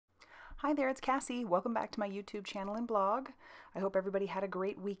Hi there, it's Cassie. Welcome back to my YouTube channel and blog. I hope everybody had a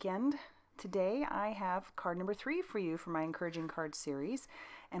great weekend. Today I have card number 3 for you for my encouraging card series.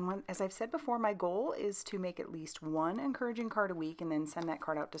 And as I've said before, my goal is to make at least one encouraging card a week and then send that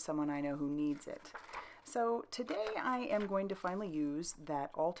card out to someone I know who needs it. So today I am going to finally use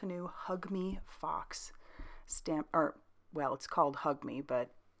that Altenew Hug Me Fox stamp, or well, it's called Hug Me, but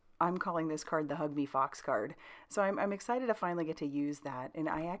I'm calling this card the Hug Me Fox card. So I'm excited to finally get to use that. And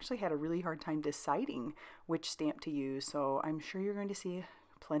I actually had a really hard time deciding which stamp to use. So I'm sure you're going to see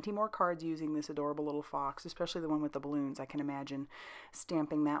plenty more cards using this adorable little fox, especially the one with the balloons. I can imagine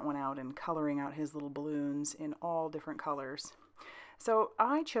stamping that one out and coloring out his little balloons in all different colors. So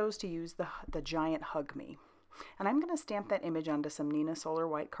I chose to use the giant Hug Me. And I'm going to stamp that image onto some Neenah Solar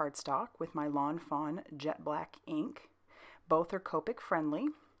White cardstock with my Lawn Fawn Jet Black ink. Both are Copic friendly.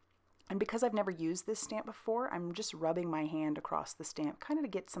 And because I've never used this stamp before, I'm just rubbing my hand across the stamp, kind of to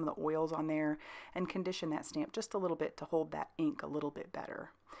get some of the oils on there and condition that stamp just a little bit to hold that ink a little bit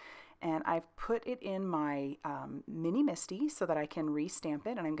better. And I've put it in my Mini Misty so that I can re-stamp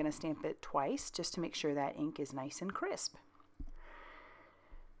it, and I'm going to stamp it twice just to make sure that ink is nice and crisp.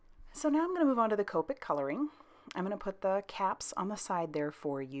 So now I'm going to move on to the Copic coloring. I'm going to put the caps on the side there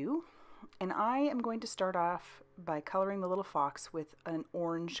for you. And I am going to start off by coloring the little fox with an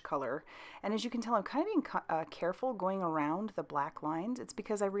orange color. And as you can tell, I'm kind of being careful going around the black lines. It's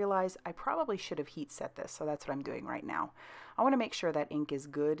because I realize I probably should have heat set this, so that's what I'm doing right now. I want to make sure that ink is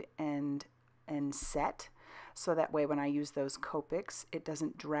good and set, so that way when I use those Copics, it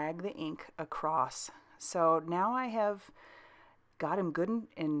doesn't drag the ink across. So now I have got him good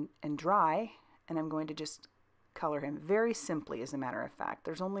and dry, and I'm going to just color him very simply, as a matter of fact.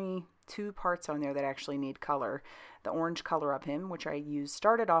 There's only 2 parts on there that actually need color. The orange color of him, which I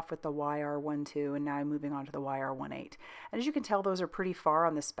started off with the YR12, and now I'm moving on to the YR18. And as you can tell, those are pretty far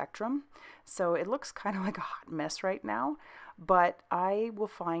on the spectrum, so it looks kind of like a hot mess right now, but I will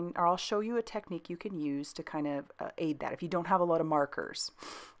find, or I'll show you a technique you can use to kind of aid that if you don't have a lot of markers.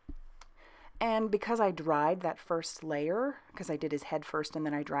 And because I dried that first layer, because I did his head first and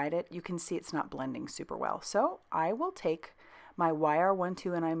then I dried it, you can see it's not blending super well. So I will take my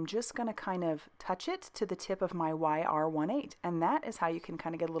YR12 and I'm just going to kind of touch it to the tip of my YR18. And that is how you can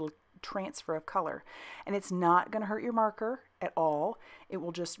kind of get a little transfer of color. And it's not going to hurt your marker at all. It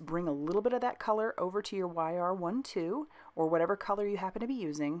will just bring a little bit of that color over to your YR12 or whatever color you happen to be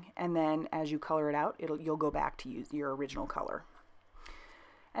using. And then as you color it out, you'll go back to use your original color.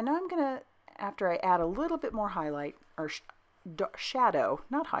 And now I'm going to, after I add a little bit more highlight, or shadow,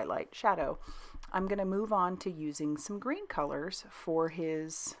 not highlight, shadow, I'm going to move on to using some green colors for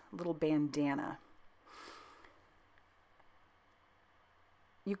his little bandana.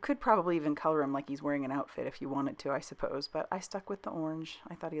 You could probably even color him like he's wearing an outfit if you wanted to, I suppose, but I stuck with the orange.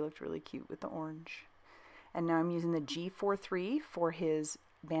 I thought he looked really cute with the orange. And now I'm using the G43 for his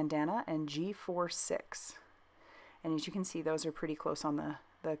bandana and G46. And as you can see, those are pretty close on the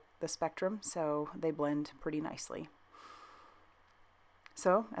spectrum, so they blend pretty nicely.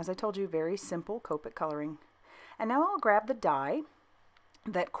 So, as I told you, very simple Copic coloring. And now I'll grab the die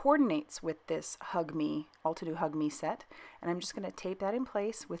that coordinates with this Altenew Hug Me set, and I'm just going to tape that in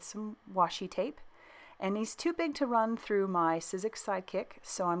place with some washi tape. And he's too big to run through my Sizzix Sidekick,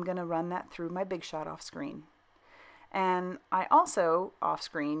 so I'm going to run that through my Big Shot off screen. And I also, off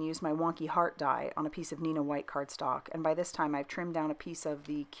screen, use my Wonky Heart die on a piece of Neenah white cardstock. And by this time, I've trimmed down a piece of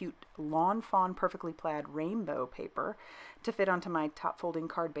the cute Lawn Fawn Perfectly Plaid rainbow paper to fit onto my top folding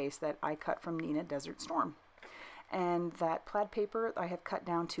card base that I cut from Neenah Desert Storm. And that plaid paper I have cut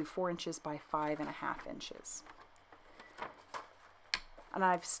down to 4 inches by 5.5 inches. And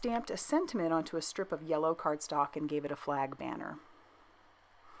I've stamped a sentiment onto a strip of yellow cardstock and gave it a flag banner.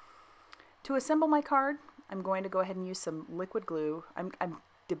 To assemble my card, I'm going to go ahead and use some liquid glue. I'm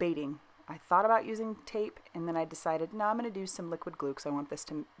debating. I thought about using tape, and then I decided, no, I'm going to do some liquid glue because I want this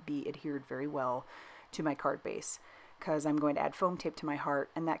to be adhered very well to my card base, because I'm going to add foam tape to my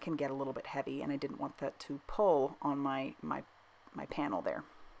heart, and that can get a little bit heavy, and I didn't want that to pull on my panel there.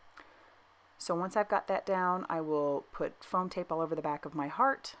 So once I've got that down, I will put foam tape all over the back of my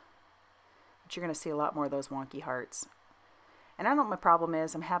heart, but you're going to see a lot more of those wonky hearts. And I don't know what my problem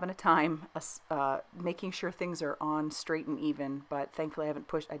is. I'm having a time making sure things are on straight and even, but thankfully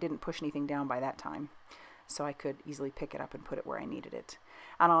I didn't push anything down by that time, so I could easily pick it up and put it where I needed it.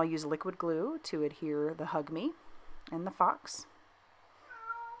 And I'll use liquid glue to adhere the Hug Me and the fox.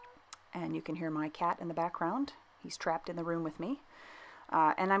 And you can hear my cat in the background. He's trapped in the room with me.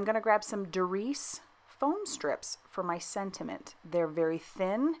 And I'm going to grab some Doris foam strips for my sentiment. They're very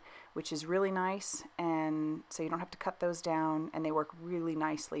thin, which is really nice, and so you don't have to cut those down, and they work really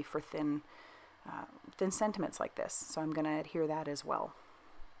nicely for thin sentiments like this. So I'm going to adhere that as well.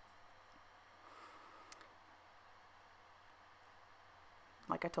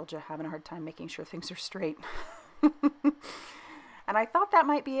 Like I told you, having a hard time making sure things are straight. And I thought that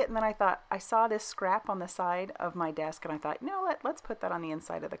might be it, and then I thought, I saw this scrap on the side of my desk, and I thought, you know what, let's put that on the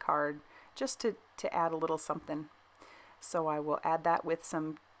inside of the card, just to add a little something. So I will add that with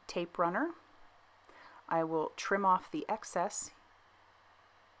some tape runner. I will trim off the excess,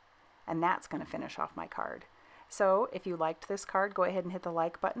 and that's going to finish off my card. So if you liked this card, go ahead and hit the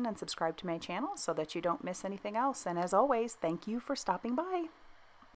like button and subscribe to my channel so that you don't miss anything else. And as always, thank you for stopping by.